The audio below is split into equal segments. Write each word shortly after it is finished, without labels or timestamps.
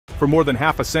For more than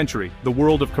half a century, the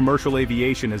world of commercial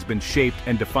aviation has been shaped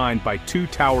and defined by two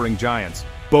towering giants,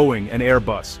 Boeing and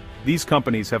Airbus. These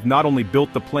companies have not only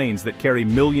built the planes that carry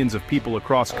millions of people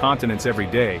across continents every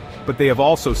day, but they have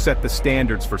also set the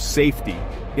standards for safety,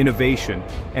 innovation,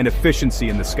 and efficiency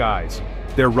in the skies.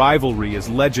 Their rivalry is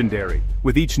legendary,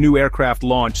 with each new aircraft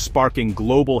launch sparking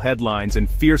global headlines and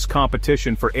fierce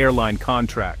competition for airline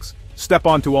contracts. Step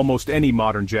onto almost any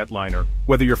modern jetliner,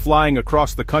 whether you're flying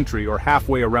across the country or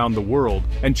halfway around the world,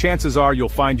 and chances are you'll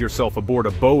find yourself aboard a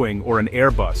Boeing or an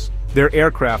Airbus. Their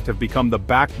aircraft have become the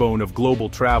backbone of global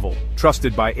travel,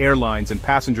 trusted by airlines and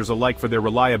passengers alike for their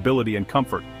reliability and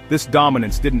comfort. This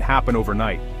dominance didn't happen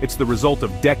overnight. It's the result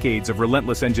of decades of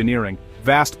relentless engineering,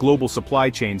 vast global supply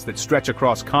chains that stretch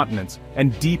across continents,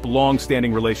 and deep,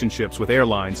 long-standing relationships with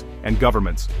airlines and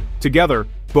governments. Together,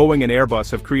 Boeing and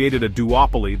Airbus have created a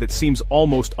duopoly that seems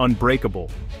almost unbreakable.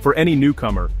 For any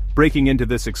newcomer, breaking into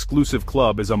this exclusive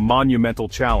club is a monumental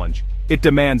challenge. It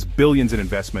demands billions in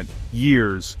investment,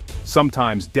 years,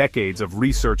 sometimes decades of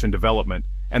research and development,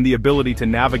 and the ability to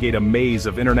navigate a maze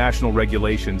of international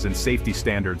regulations and safety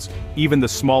standards. Even the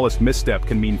smallest misstep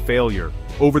can mean failure.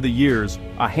 Over the years,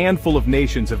 a handful of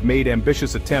nations have made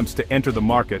ambitious attempts to enter the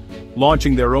market,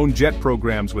 launching their own jet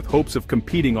programs with hopes of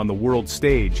competing on the world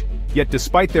stage. Yet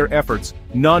despite their efforts,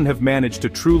 none have managed to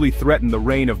truly threaten the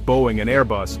reign of Boeing and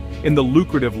Airbus in the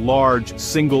lucrative large,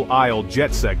 single-aisle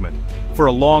jet segment. For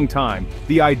a long time,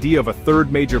 the idea of a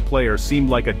third major player seemed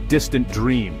like a distant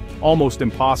dream, almost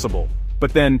impossible.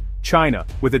 But then, China,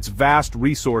 with its vast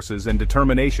resources and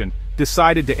determination,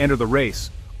 decided to enter the race,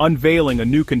 unveiling a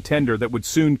new contender that would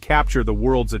soon capture the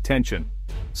world's attention.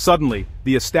 Suddenly,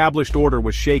 the established order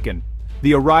was shaken.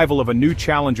 The arrival of a new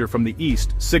challenger from the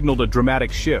East signaled a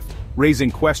dramatic shift, raising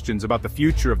questions about the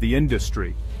future of the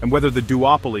industry, and whether the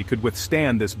duopoly could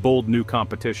withstand this bold new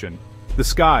competition. The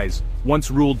skies,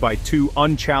 once ruled by two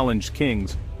unchallenged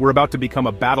kings, were about to become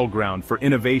a battleground for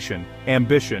innovation,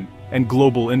 ambition, and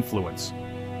global influence.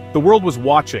 The world was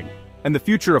watching, and the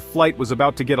future of flight was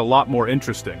about to get a lot more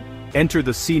interesting. Enter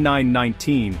the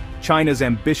C919, China's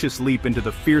ambitious leap into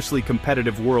the fiercely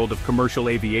competitive world of commercial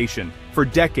aviation. For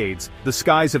decades, the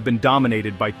skies have been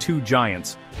dominated by two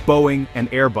giants, Boeing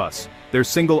and Airbus. Their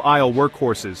single-aisle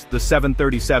workhorses, the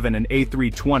 737 and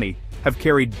A320, have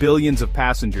carried billions of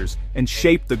passengers and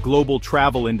shaped the global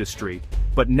travel industry.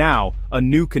 But now, a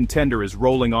new contender is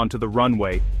rolling onto the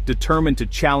runway, determined to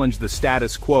challenge the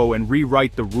status quo and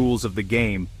rewrite the rules of the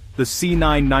game. The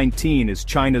C919 is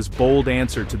China's bold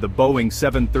answer to the Boeing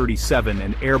 737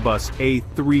 and Airbus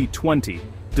A320,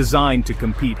 designed to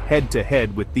compete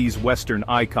head-to-head with these Western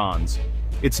icons.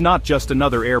 It's not just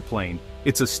another airplane,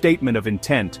 it's a statement of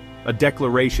intent, a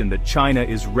declaration that China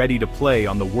is ready to play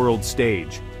on the world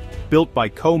stage. Built by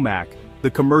COMAC,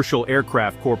 the Commercial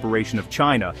Aircraft Corporation of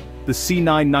China, the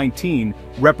C919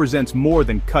 represents more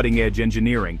than cutting-edge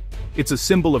engineering. It's a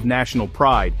symbol of national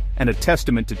pride and a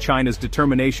testament to China's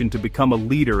determination to become a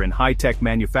leader in high-tech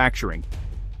manufacturing.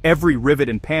 Every rivet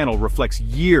and panel reflects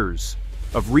years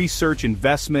of research,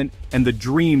 investment, and the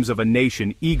dreams of a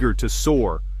nation eager to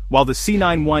soar. While the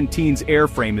C919's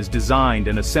airframe is designed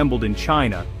and assembled in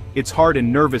China, its heart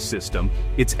and nervous system,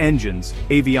 its engines,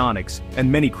 avionics,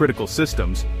 and many critical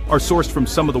systems are sourced from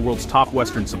some of the world's top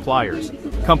Western suppliers.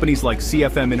 Companies like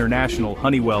CFM International,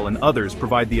 Honeywell, and others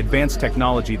provide the advanced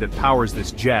technology that powers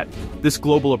this jet. This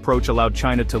global approach allowed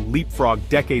China to leapfrog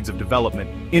decades of development,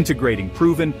 integrating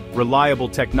proven, reliable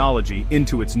technology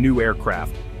into its new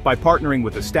aircraft. By partnering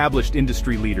with established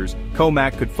industry leaders,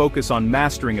 COMAC could focus on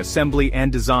mastering assembly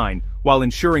and design, while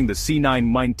ensuring the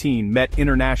C919 met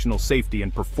international safety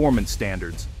and performance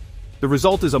standards. The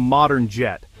result is a modern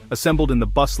jet, assembled in the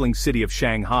bustling city of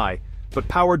Shanghai, but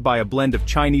powered by a blend of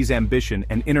Chinese ambition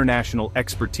and international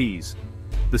expertise.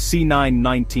 The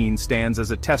C919 stands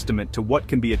as a testament to what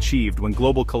can be achieved when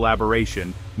global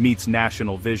collaboration meets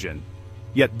national vision.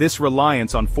 Yet this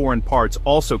reliance on foreign parts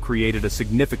also created a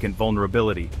significant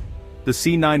vulnerability. The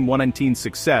C919's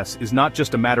success is not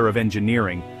just a matter of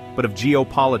engineering, but of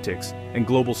geopolitics and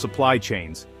global supply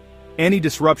chains. Any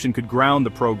disruption could ground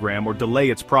the program or delay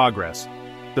its progress.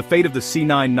 The fate of the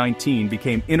C919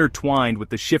 became intertwined with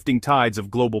the shifting tides of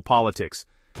global politics.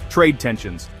 Trade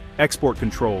tensions, export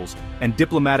controls, and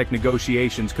diplomatic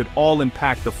negotiations could all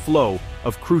impact the flow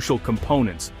of crucial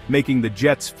components, making the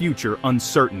jet's future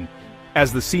uncertain.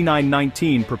 As the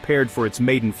C919 prepared for its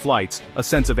maiden flights, a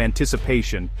sense of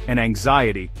anticipation and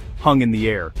anxiety hung in the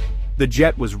air. The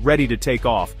jet was ready to take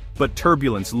off, but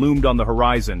turbulence loomed on the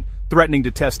horizon, threatening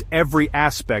to test every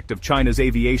aspect of China's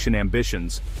aviation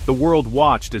ambitions. The world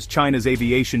watched as China's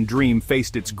aviation dream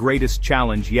faced its greatest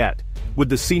challenge yet. Would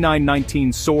the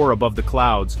C919 soar above the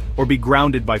clouds, or be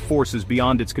grounded by forces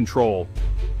beyond its control?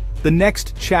 The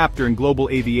next chapter in global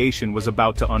aviation was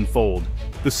about to unfold.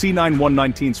 The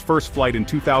C919's first flight in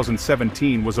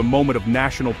 2017 was a moment of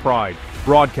national pride,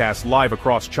 broadcast live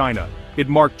across China. It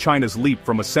marked China's leap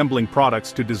from assembling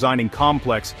products to designing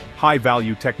complex,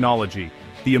 high-value technology.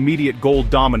 The immediate goal: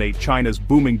 dominate China's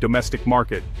booming domestic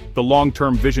market. The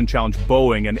long-term vision challenged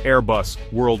Boeing and Airbus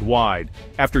worldwide.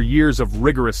 After years of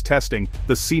rigorous testing,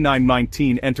 the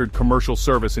C919 entered commercial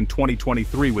service in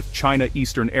 2023 with China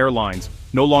Eastern Airlines.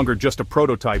 No longer just a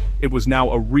prototype, it was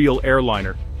now a real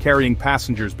airliner, carrying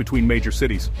passengers between major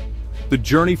cities. The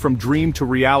journey from dream to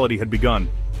reality had begun,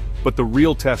 but the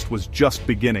real test was just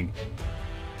beginning.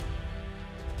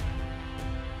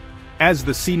 As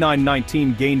the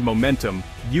C919 gained momentum,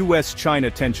 US-China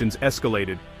tensions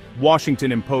escalated.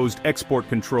 Washington imposed export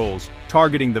controls,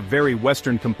 targeting the very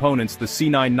Western components the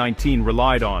C919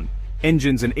 relied on.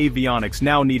 Engines and avionics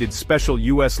now needed special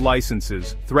US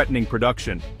licenses, threatening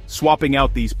production. Swapping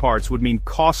out these parts would mean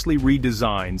costly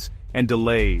redesigns and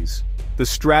delays. The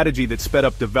strategy that sped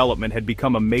up development had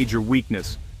become a major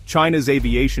weakness. China's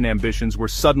aviation ambitions were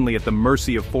suddenly at the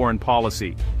mercy of foreign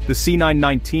policy. The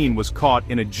C919 was caught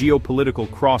in a geopolitical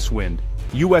crosswind.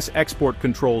 US export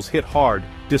controls hit hard,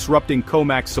 disrupting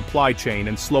COMAC's supply chain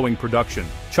and slowing production.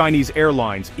 Chinese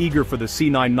airlines, eager for the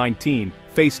C919,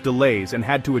 faced delays and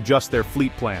had to adjust their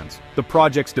fleet plans. The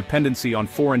project's dependency on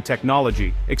foreign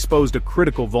technology exposed a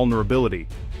critical vulnerability.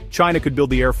 China could build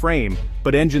the airframe,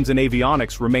 but engines and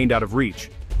avionics remained out of reach.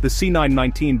 The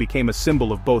C919 became a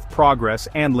symbol of both progress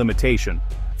and limitation.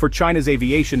 For China's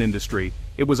aviation industry,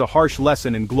 it was a harsh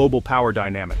lesson in global power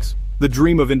dynamics. The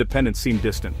dream of independence seemed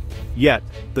distant. Yet,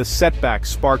 the setback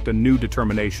sparked a new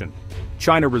determination.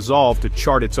 China resolved to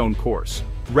chart its own course.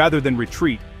 Rather than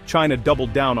retreat, China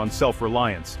doubled down on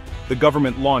self-reliance. The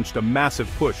government launched a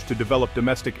massive push to develop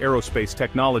domestic aerospace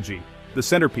technology. The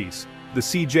centerpiece, the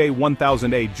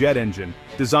CJ1000A jet engine,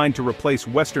 designed to replace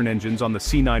Western engines on the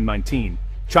C919.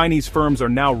 Chinese firms are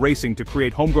now racing to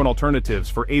create homegrown alternatives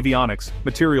for avionics,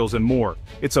 materials and more.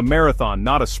 It's a marathon,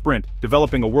 not a sprint.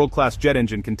 Developing a world-class jet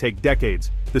engine can take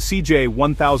decades. The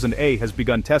CJ1000A has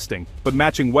begun testing, but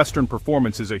matching Western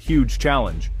performance is a huge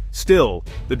challenge. Still,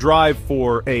 the drive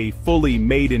for a fully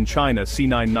made-in-China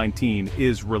C919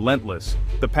 is relentless.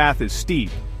 The path is steep,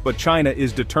 but China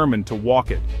is determined to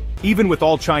walk it. Even with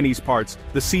all Chinese parts,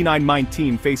 the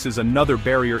C919 faces another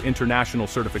barrier: international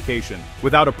certification.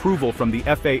 Without approval from the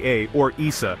FAA or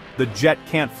EASA, the jet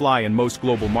can't fly in most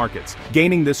global markets.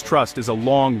 Gaining this trust is a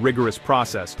long, rigorous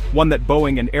process, one that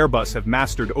Boeing and Airbus have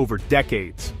mastered over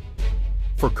decades.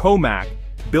 For COMAC,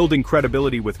 building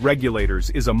credibility with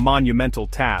regulators is a monumental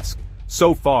task.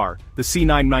 So far, the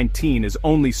C919 is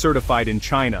only certified in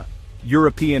China.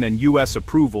 European and US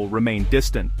approval remain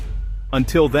distant.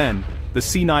 Until then, the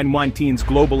C919's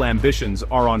global ambitions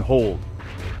are on hold.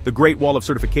 The Great Wall of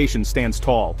Certification stands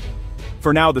tall.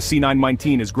 For now, the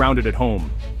C919 is grounded at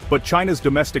home. But China's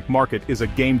domestic market is a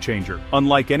game-changer.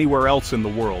 Unlike anywhere else in the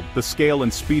world, the scale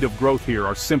and speed of growth here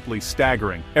are simply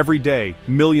staggering. Every day,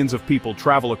 millions of people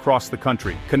travel across the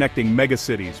country, connecting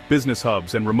megacities, business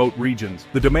hubs, and remote regions.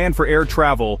 The demand for air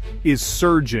travel is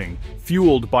surging,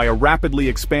 fueled by a rapidly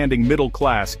expanding middle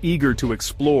class eager to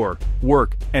explore,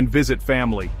 work, and visit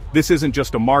family. This isn't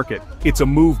just a market, it's a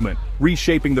movement,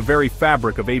 reshaping the very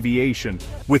fabric of aviation.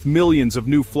 With millions of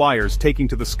new flyers taking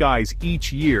to the skies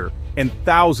each year, and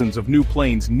thousands of new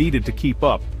planes needed to keep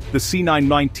up, the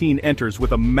C919 enters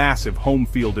with a massive home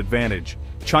field advantage.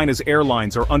 China's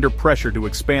airlines are under pressure to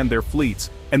expand their fleets,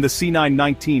 and the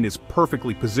C919 is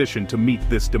perfectly positioned to meet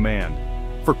this demand.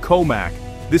 For COMAC,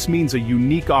 this means a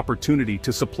unique opportunity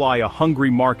to supply a hungry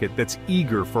market that's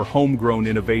eager for homegrown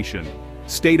innovation.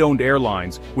 State-owned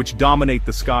airlines, which dominate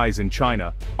the skies in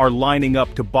China, are lining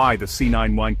up to buy the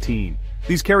C919.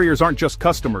 These carriers aren't just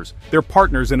customers, they're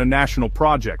partners in a national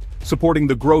project, supporting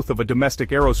the growth of a domestic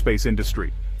aerospace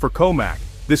industry. For COMAC,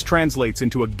 this translates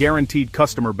into a guaranteed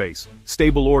customer base,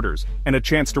 stable orders, and a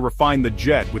chance to refine the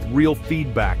jet with real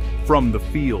feedback from the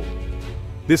field.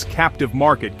 This captive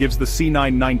market gives the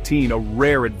C919 a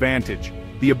rare advantage: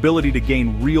 the ability to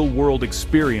gain real-world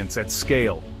experience at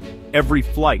scale. Every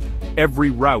flight, every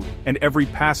route, and every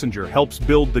passenger helps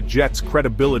build the jet's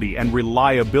credibility and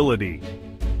reliability.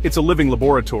 It's a living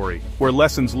laboratory, where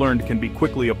lessons learned can be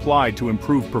quickly applied to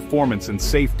improve performance and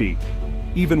safety.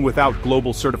 Even without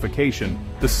global certification,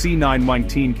 the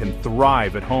C919 can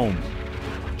thrive at home.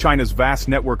 China's vast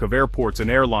network of airports and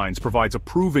airlines provides a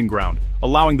proving ground,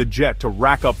 allowing the jet to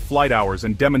rack up flight hours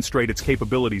and demonstrate its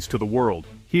capabilities to the world.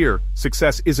 Here,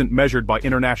 success isn't measured by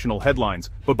international headlines,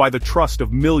 but by the trust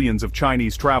of millions of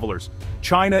Chinese travelers.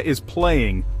 China is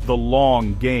playing the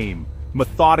long game,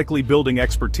 methodically building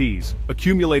expertise,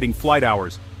 accumulating flight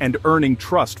hours, and earning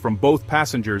trust from both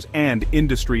passengers and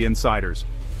industry insiders.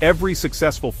 Every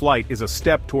successful flight is a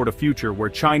step toward a future where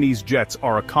Chinese jets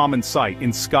are a common sight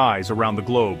in skies around the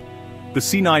globe. The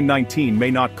C919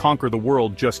 may not conquer the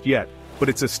world just yet, but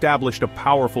it's established a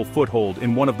powerful foothold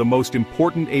in one of the most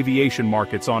important aviation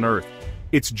markets on Earth.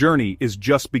 Its journey is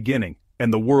just beginning,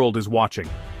 and the world is watching.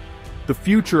 The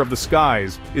future of the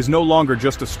skies is no longer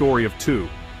just a story of two.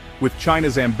 With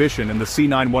China's ambition and the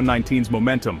C919's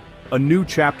momentum, a new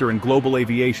chapter in global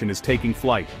aviation is taking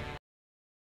flight.